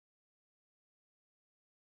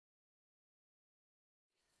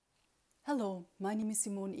Hello, my name is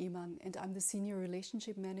Simone Ehmann and I'm the Senior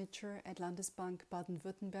Relationship Manager at Landesbank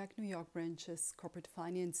Baden-Württemberg, New York branch's corporate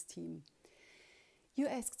finance team. You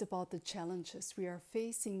asked about the challenges we are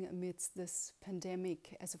facing amidst this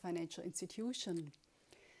pandemic as a financial institution.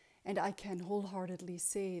 And I can wholeheartedly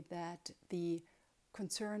say that the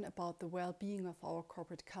concern about the well-being of our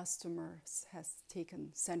corporate customers has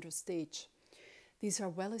taken center stage. These are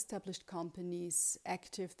well-established companies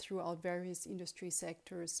active throughout various industry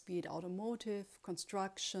sectors, be it automotive,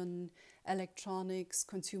 construction, electronics,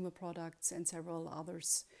 consumer products, and several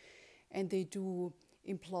others. And they do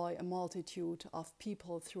employ a multitude of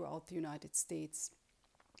people throughout the United States.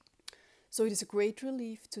 So it is a great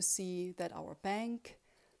relief to see that our bank,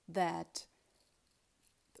 that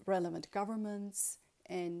relevant governments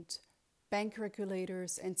and bank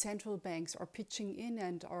regulators and central banks are pitching in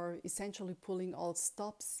and are essentially pulling all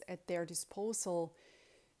stops at their disposal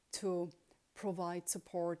to provide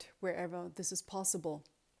support wherever this is possible.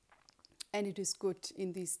 And it is good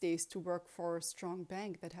in these days to work for a strong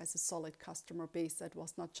bank that has a solid customer base that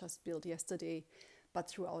was not just built yesterday, but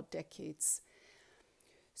throughout decades.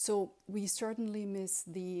 So we certainly miss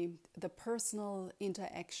the personal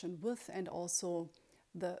interaction with and also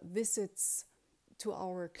the visits to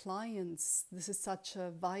our clients. This is such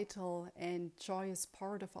a vital and joyous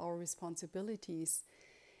part of our responsibilities.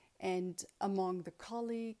 And among the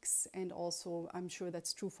colleagues, and also I'm sure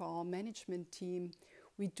that's true for our management team,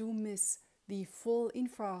 we do miss the full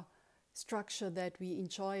infrastructure that we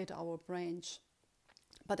enjoy at our branch.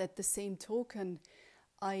 But at the same token,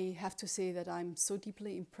 I have to say that I'm so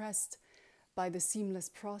deeply impressed by the seamless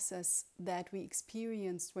process that we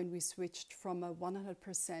experienced when we switched from a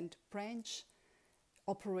 100% branch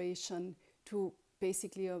operation to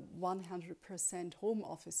basically a 100% home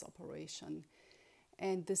office operation,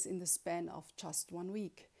 and this in the span of just 1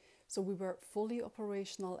 week. So we were fully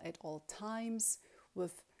operational at all times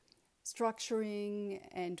with structuring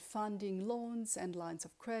and funding loans and lines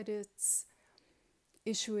of credits,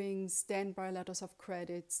 issuing standby letters of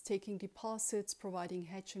credits, taking deposits, providing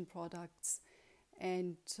hedging products,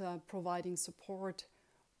 and providing support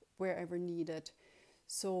wherever needed.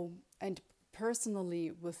 So, and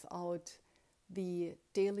personally, without the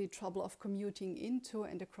daily trouble of commuting into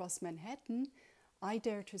and across Manhattan, I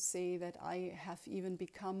dare to say that I have even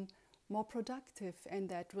become more productive, and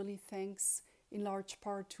that really thanks in large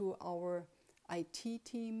part to our IT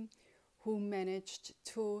team who managed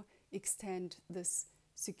to extend this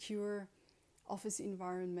secure office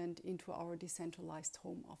environment into our decentralized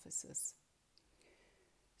home offices.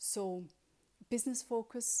 So business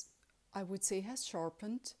focus, I would say, has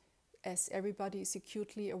sharpened, as everybody is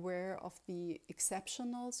acutely aware of the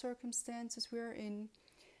exceptional circumstances we are in,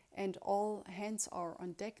 and all hands are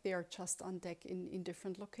on deck. They are just on deck in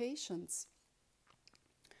different locations.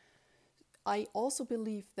 I also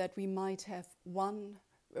believe that we might have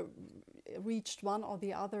reached one or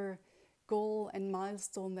the other goal and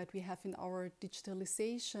milestone that we have in our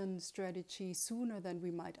digitalization strategy sooner than we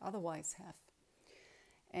might otherwise have.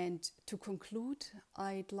 And to conclude,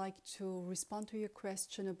 I'd like to respond to your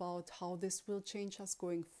question about how this will change us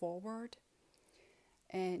going forward.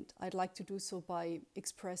 And I'd like to do so by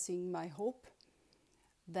expressing my hope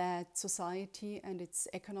that society and its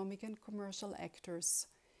economic and commercial actors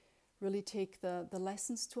really take the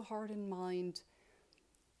lessons to heart in mind,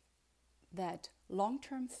 that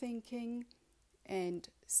long-term thinking and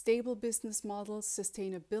stable business models,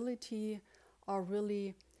 sustainability, are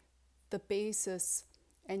really the basis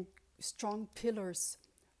and strong pillars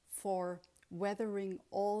for weathering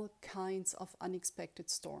all kinds of unexpected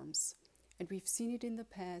storms. And we've seen it in the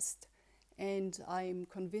past, and I'm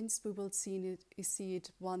convinced we will see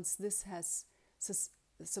it once this has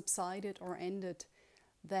subsided or ended,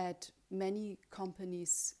 that many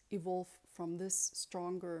companies evolve from this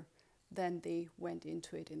stronger than they went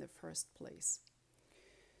into it in the first place.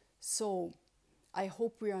 So I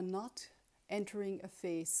hope we are not entering a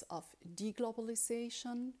phase of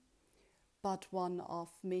deglobalization, but one of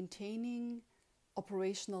maintaining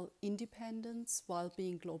operational independence while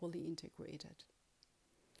being globally integrated.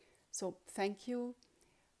 So thank you,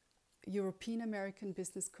 European American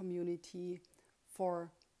business community,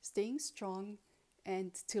 for staying strong,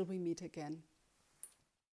 and till we meet again.